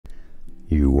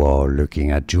You are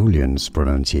looking at Julian's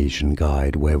pronunciation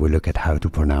guide, where we look at how to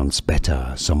pronounce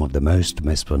better some of the most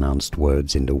mispronounced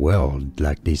words in the world,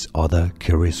 like this other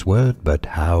curious word. But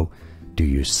how do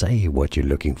you say what you're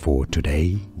looking for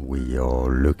today? We are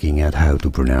looking at how to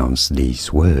pronounce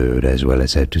this word, as well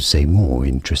as how to say more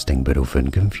interesting but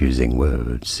often confusing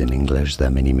words. In English there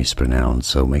are many mispronounced,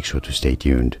 so make sure to stay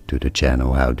tuned to the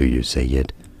channel. How do you say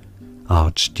it?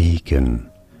 Archdeacon.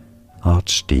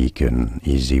 Archdeacon,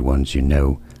 easy once you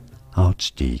know.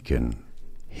 Archdeacon.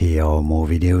 Here are more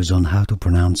videos on how to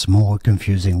pronounce more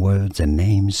confusing words and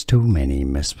names too many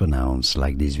mispronounced.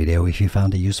 Like this video if you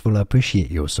found it useful. I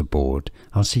appreciate your support.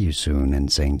 I'll see you soon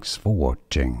and thanks for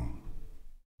watching.